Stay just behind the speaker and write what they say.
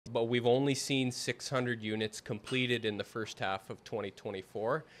but we've only seen 600 units completed in the first half of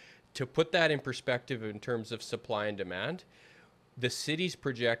 2024. To put that in perspective in terms of supply and demand, the city's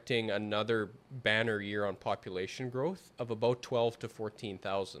projecting another banner year on population growth of about 12 to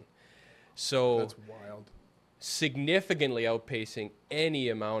 14,000. So that's wild. Significantly outpacing any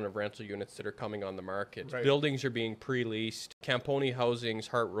amount of rental units that are coming on the market. Right. Buildings are being pre-leased. Camponi Housing's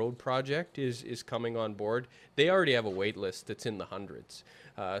Hart Road project is coming on board. They already have a wait list that's in the hundreds.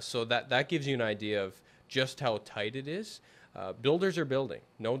 So that gives you an idea of just how tight it is. Builders are building,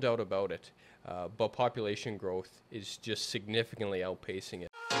 no doubt about it. But population growth is just significantly outpacing it.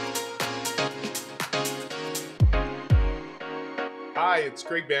 Hi, it's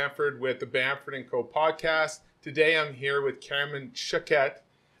Gregg Bamford with the Banford and Co podcast. Today I'm here with Cameron Choquette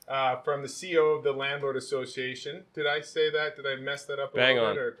from the CEO of the Landlord Association. Did I say that? Did I mess that up a Bang little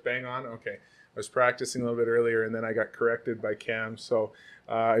on. bit? Or bang on? Okay. I was practicing a little bit earlier and then I got corrected by Cam. So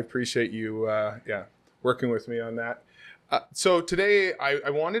I appreciate you working with me on that. So today I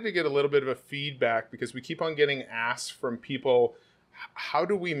wanted to get a little bit of a feedback because we keep on getting asked from people, how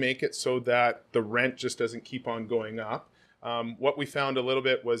do we make it so that the rent just doesn't keep on going up? What we found a little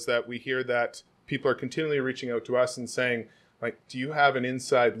bit was that we hear that people are continually reaching out to us and saying, like, do you have an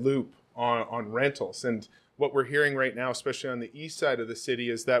inside loop on rentals? And what we're hearing right now, especially on the east side of the city,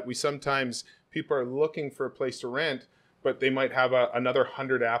 is that people are looking for a place to rent, but they might have another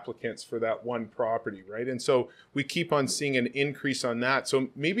 100 applicants for that one property, right? And so we keep on seeing an increase on that. So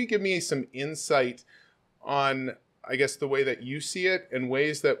maybe give me some insight on, I guess, the way that you see it and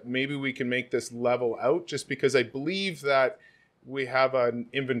ways that maybe we can make this level out, just because I believe that we have an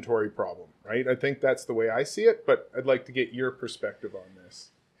inventory problem, right? I think that's the way I see it, but I'd like to get your perspective on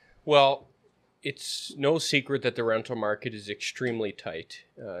this. Well, it's no secret that the rental market is extremely tight.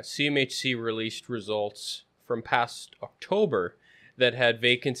 CMHC released results from past October that had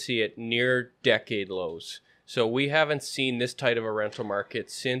vacancy at near decade lows. So we haven't seen this tight of a rental market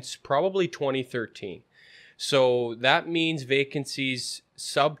since probably 2013. So that means vacancies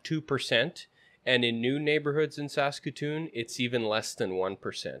sub 2%, and in new neighborhoods in Saskatoon, it's even less than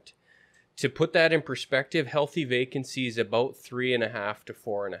 1%. To put that in perspective, healthy vacancy is about 3.5 to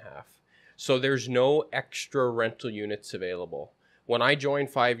 4.5. So there's no extra rental units available. When I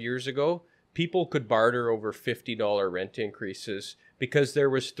joined 5 years ago, people could barter over $50 rent increases because there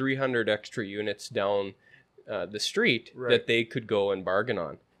was 300 extra units down the street that they could go and bargain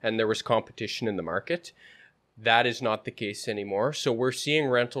on. And there was competition in the market. That is not the case anymore. So we're seeing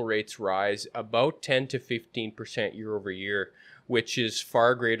rental rates rise about 10 to 15% year over year, which is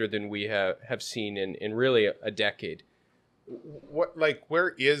far greater than we have seen in really a decade.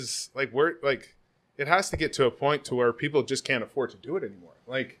 It has to get to a point to where people just can't afford to do it anymore.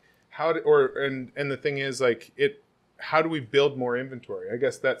 And the thing is, how do we build more inventory? I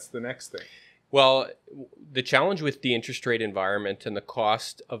guess that's the next thing. Well, the challenge with the interest rate environment and the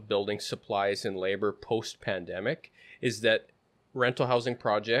cost of building supplies and labor post-pandemic is that rental housing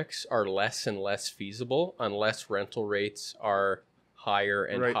projects are less and less feasible unless rental rates are higher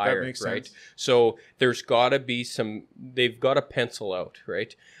and higher, that makes right? sense. So there's got to be they've got to pencil out,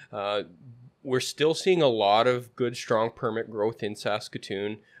 right? We're still seeing a lot of good, strong permit growth in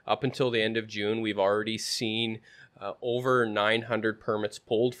Saskatoon. Up until the end of June, we've already seen over 900 permits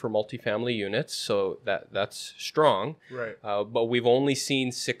pulled for multifamily units, so that's strong. Right. But we've only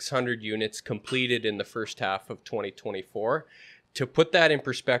seen 600 units completed in the first half of 2024. To put that in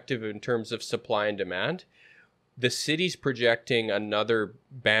perspective in terms of supply and demand, the city's projecting another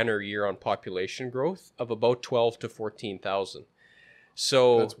banner year on population growth of about 12 to 14,000.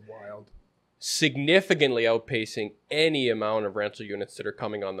 So that's wild. Significantly outpacing any amount of rental units that are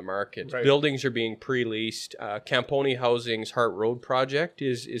coming on the market. Right. Buildings are being pre-leased. Camponi Housing's Hart Road project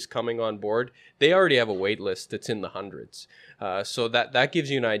is coming on board. They already have a wait list that's in the hundreds. So that gives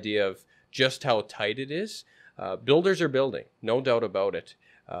you an idea of just how tight it is. Builders are building, no doubt about it.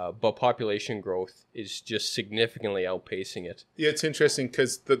 But population growth is just significantly outpacing it. Yeah, it's interesting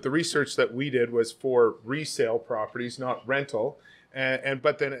because the research that we did was for resale properties, not rental.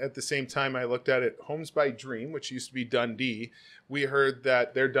 But then at the same time, I looked at it, Homes by Dream, which used to be Dundee. We heard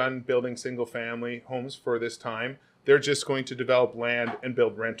that they're done building single family homes for this time. They're just going to develop land and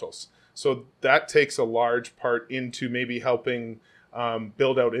build rentals. So that takes a large part into maybe helping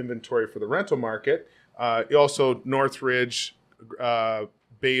build out inventory for the rental market. Also, Northridge,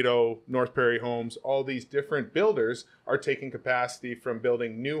 Beto, North Prairie Homes, all these different builders are taking capacity from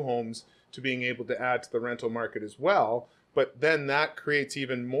building new homes to being able to add to the rental market as well. But then that creates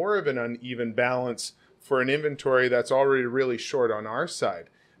even more of an uneven balance for an inventory that's already really short on our side.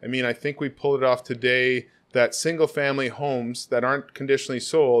 I mean, I think we pulled it off today that single family homes that aren't conditionally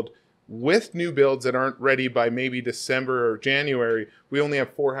sold with new builds that aren't ready by maybe December or January, we only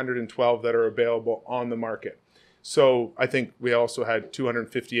have 412 that are available on the market. So I think we also had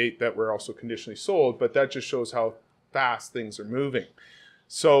 258 that were also conditionally sold, but that just shows how fast things are moving.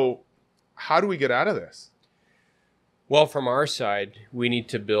 So how do we get out of this? Well, from our side, we need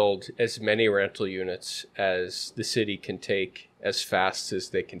to build as many rental units as the city can take as fast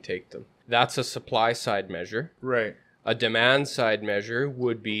as they can take them. That's a supply side measure. Right. A demand side measure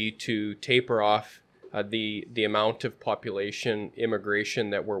would be to taper off the amount of population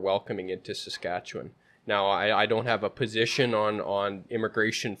immigration that we're welcoming into Saskatchewan. Now, I don't have a position on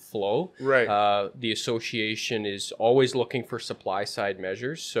immigration flow. Right. The association is always looking for supply side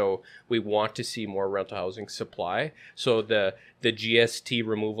measures. So we want to see more rental housing supply. So the GST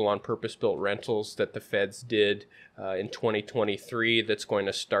removal on purpose-built rentals that the feds did in 2023 that's going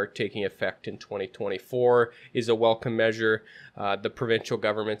to start taking effect in 2024 is a welcome measure. The provincial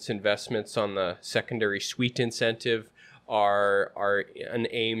government's investments on the secondary suite incentive are an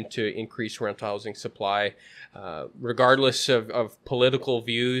aim to increase rental housing supply. Regardless of political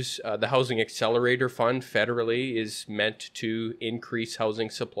views, the Housing Accelerator Fund federally is meant to increase housing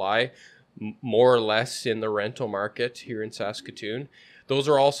supply more or less in the rental market here in Saskatoon. Those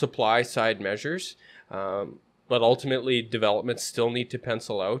are all supply side measures, but ultimately developments still need to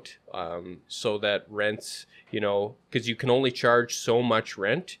pencil out so that rents, because you can only charge so much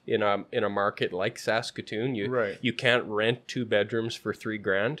rent in a market like Saskatoon. You can't rent 2 bedrooms for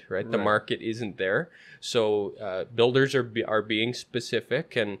 $3,000, right? The market isn't there. So builders are being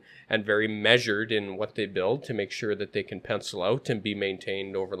specific and very measured in what they build to make sure that they can pencil out and be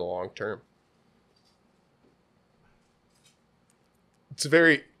maintained over the long term.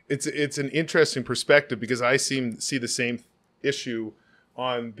 It's an interesting perspective because I see the same issue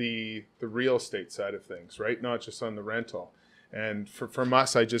on the real estate side of things, right? Not just on the rental. And from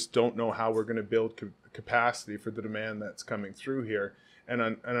us, I just don't know how we're going to build capacity for the demand that's coming through here. And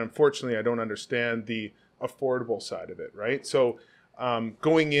unfortunately, I don't understand the affordable side of it, right? So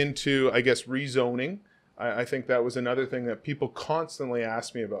going into, I guess, rezoning, I think that was another thing that people constantly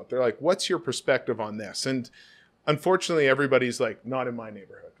ask me about. They're like, what's your perspective on this? And unfortunately, everybody's like, not in my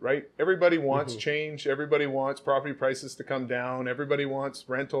neighborhood, right? Everybody wants change. Everybody wants property prices to come down. Everybody wants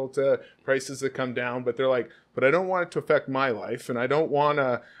rental prices to come down. But they're like, but I don't want it to affect my life. And I don't want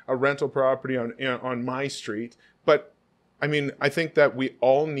a rental property on my street. But I mean, I think that we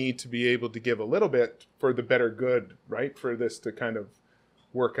all need to be able to give a little bit for the better good, right? For this to kind of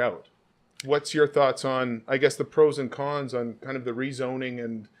work out. What's your thoughts on, I guess, the pros and cons on kind of the rezoning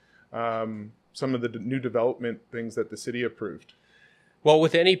and some of the new development things that the city approved? Well,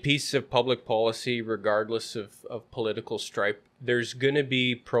 with any piece of public policy, regardless of political stripe, there's going to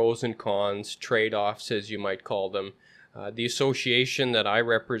be pros and cons, trade-offs, as you might call them. The association that I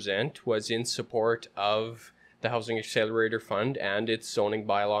represent was in support of the Housing Accelerator Fund and its zoning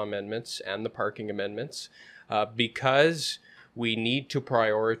bylaw amendments and the parking amendments because we need to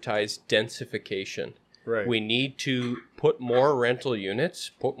prioritize densification. Right. We need to put more rental units,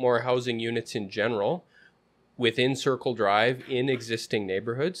 put more housing units in general within Circle Drive in existing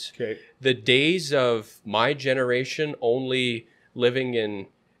neighborhoods. Okay. The days of my generation only living in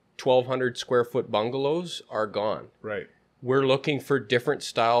 1,200 square foot bungalows are gone. Right. We're looking for different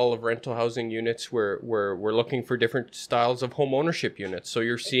style of rental housing units. We're looking for different styles of home ownership units. So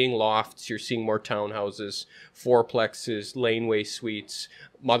you're seeing lofts, you're seeing more townhouses, fourplexes, laneway suites,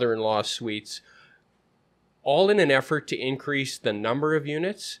 mother-in-law suites, all in an effort to increase the number of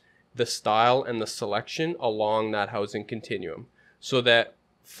units, the style, and the selection along that housing continuum so that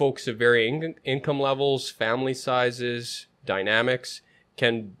folks of varying income levels, family sizes, dynamics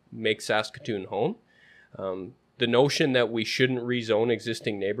can make Saskatoon home. The notion that we shouldn't rezone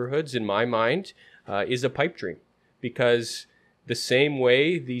existing neighborhoods, in my mind, is a pipe dream because the same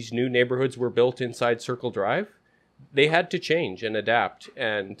way these new neighborhoods were built inside Circle Drive, they had to change and adapt.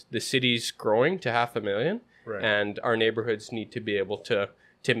 And the city's growing to 500,000. Right. And our neighborhoods need to be able to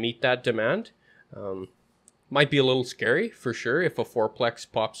meet that demand. Might be a little scary for sure if a fourplex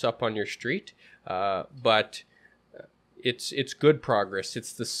pops up on your street, but it's good progress.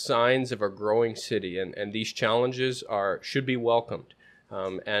 It's the signs of a growing city, and these challenges should be welcomed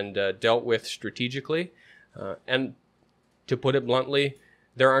and dealt with strategically. And to put it bluntly,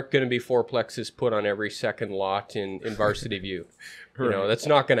 there aren't going to be fourplexes put on every second lot in Varsity View. Right. That's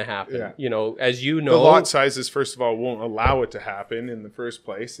not going to happen. Yeah. As you know, the lot sizes, first of all, won't allow it to happen in the first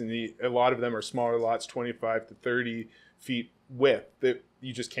place. And a lot of them are smaller lots, 25 to 30 feet width.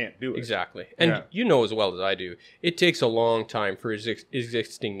 you just can't do it. Exactly. And Yeah. you know as well as I do, it takes a long time for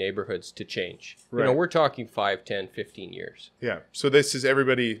existing neighborhoods to change. Right. You know, we're talking 5, 10, 15 years. Yeah. So this is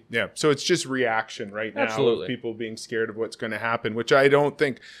everybody. Yeah. So it's just reaction right now Absolutely. of people being scared of what's going to happen, which I don't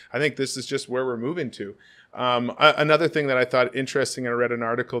think. I think this is just where we're moving to. Another thing that I thought interesting, I read an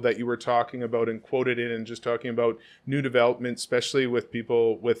article that you were talking about and quoted it and just talking about new development, especially with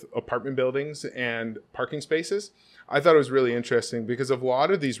people with apartment buildings and parking spaces. I thought it was really interesting because of a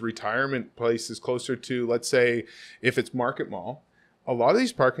lot of these retirement places closer to, let's say, if it's Market Mall, a lot of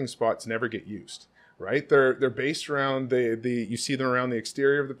these parking spots never get used. Right, they're based around the you see them around the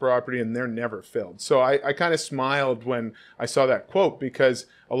exterior of the property, and they're never filled. So I kind of smiled when I saw that quote, because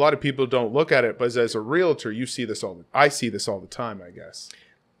a lot of people don't look at it, but as a realtor, you see this I see this all the time, I guess.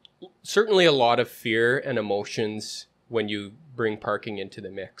 Certainly a lot of fear and emotions when you bring parking into the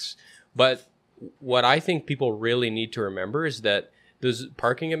mix. But what I think people really need to remember is that those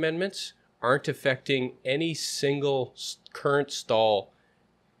parking amendments aren't affecting any single current stall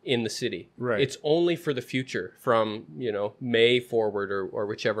in the city. Right. It's only for the future from, May forward or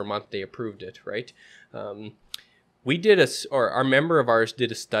whichever month they approved it, right? We did our member of ours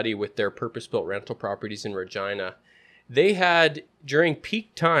did a study with their purpose-built rental properties in Regina. They had, during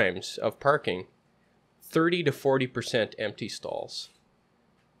peak times of parking, 30 to 40% empty stalls.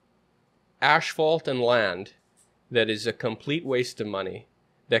 Asphalt and land that is a complete waste of money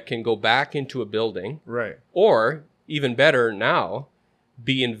that can go back into a building. Right. Or, even better now,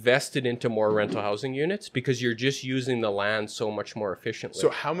 be invested into more rental housing units because you're just using the land so much more efficiently.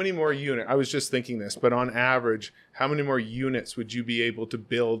 So how many more units, I was just thinking this, but on average, how many more units would you be able to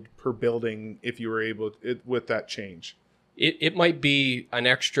build per building if you were able with that change? It might be an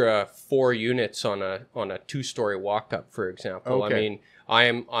extra 4 units on a 2-story walk-up, for example. Okay. I mean,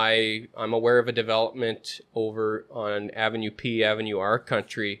 I'm aware of a development over on Avenue P, Avenue R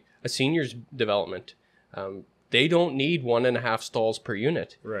country, a seniors development. They don't need 1.5 stalls per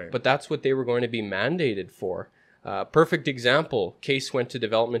unit, Right. but that's what they were going to be mandated for. Perfect example, case went to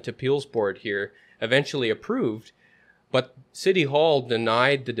Development Appeals Board here, eventually approved, but City Hall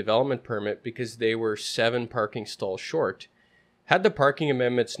denied the development permit because they were 7 parking stalls short. Had the parking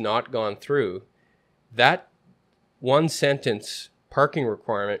amendments not gone through, that one sentence parking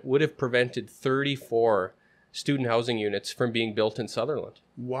requirement would have prevented 34 student housing units from being built in Sutherland.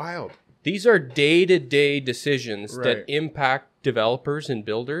 Wild. These are day-to-day decisions Right. that impact developers and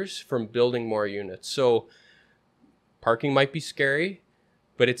builders from building more units. So parking might be scary,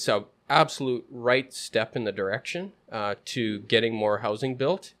 but it's an absolute right step in the direction to getting more housing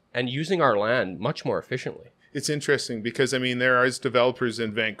built and using our land much more efficiently. It's interesting because, I mean, there is developers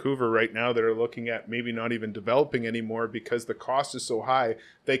in Vancouver right now that are looking at maybe not even developing anymore because the cost is so high,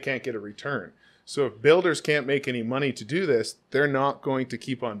 they can't get a return. So if builders can't make any money to do this, they're not going to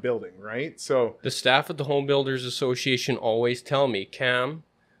keep on building, right? So the staff at the Home Builders Association always tell me, Cam,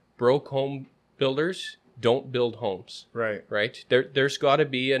 broke home builders don't build homes. right. There's got to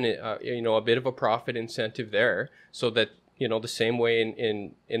be a bit of a profit incentive there, so that the same way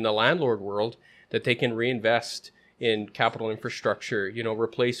in the landlord world that they can reinvest in capital infrastructure,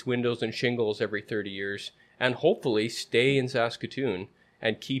 replace windows and shingles every 30 years, and hopefully stay in Saskatoon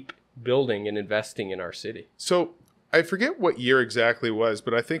and keep building and investing in our city. So I forget what year exactly it was,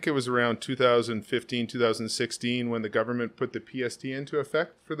 but I think it was around 2015, 2016 when the government put the PST into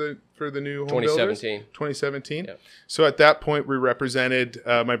effect for the new home builders. 2017. 2017. Yep. So at that point, we represented,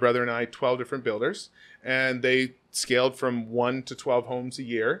 my brother and I, 12 different builders, and they scaled from 1 to 12 homes a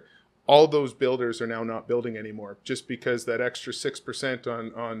year. All those builders are now not building anymore just because that extra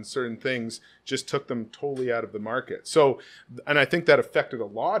 6% on certain things just took them totally out of the market. So, and I think that affected a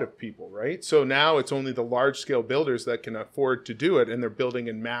lot of people, right? So now it's only the large scale builders that can afford to do it, and they're building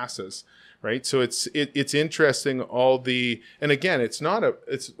in masses, right? So it's interesting and again,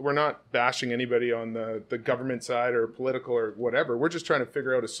 we're not bashing anybody on the government side or political or whatever. We're just trying to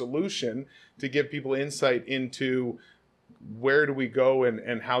figure out a solution to give people insight into where do we go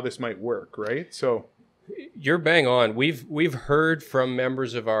and how this might work, right? So you're bang on. We've heard from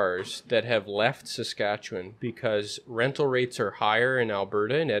members of ours that have left Saskatchewan because rental rates are higher in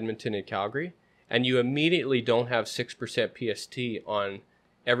Alberta, in Edmonton and Calgary, and you immediately don't have 6% PST on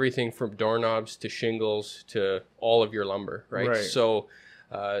everything from doorknobs to shingles to all of your lumber, right? So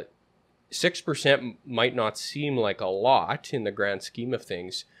 6% might not seem like a lot in the grand scheme of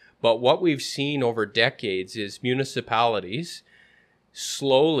things, but what we've seen over decades is municipalities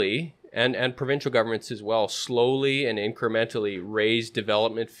slowly, and provincial governments as well, slowly and incrementally raise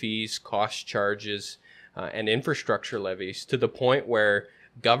development fees, cost charges, and infrastructure levies to the point where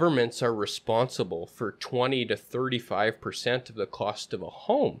governments are responsible for 20 to 35% of the cost of a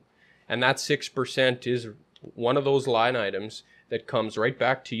home. And that 6% is one of those line items that comes right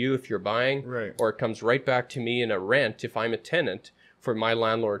back to you if you're buying, Right. or it comes right back to me in a rent if I'm a tenant for my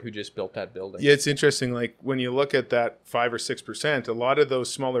landlord who just built that building. Yeah, it's interesting. Like when you look at that 5 or 6%, a lot of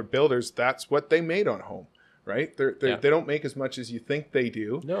those smaller builders, that's what they made on a home, right? They don't make as much as you think they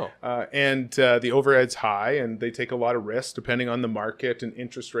do. No. And the overhead's high, and they take a lot of risks depending on the market and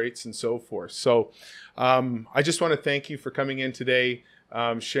interest rates and so forth. So I just want to thank you for coming in today,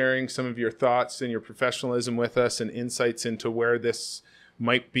 sharing some of your thoughts and your professionalism with us and insights into where this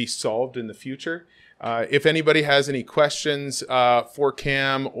might be solved in the future. If anybody has any questions for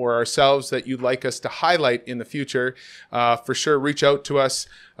Cam or ourselves that you'd like us to highlight in the future, for sure, reach out to us.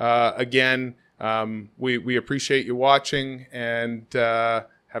 Again, we appreciate you watching, and have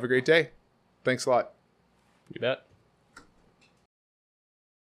a great day. Thanks a lot. You bet.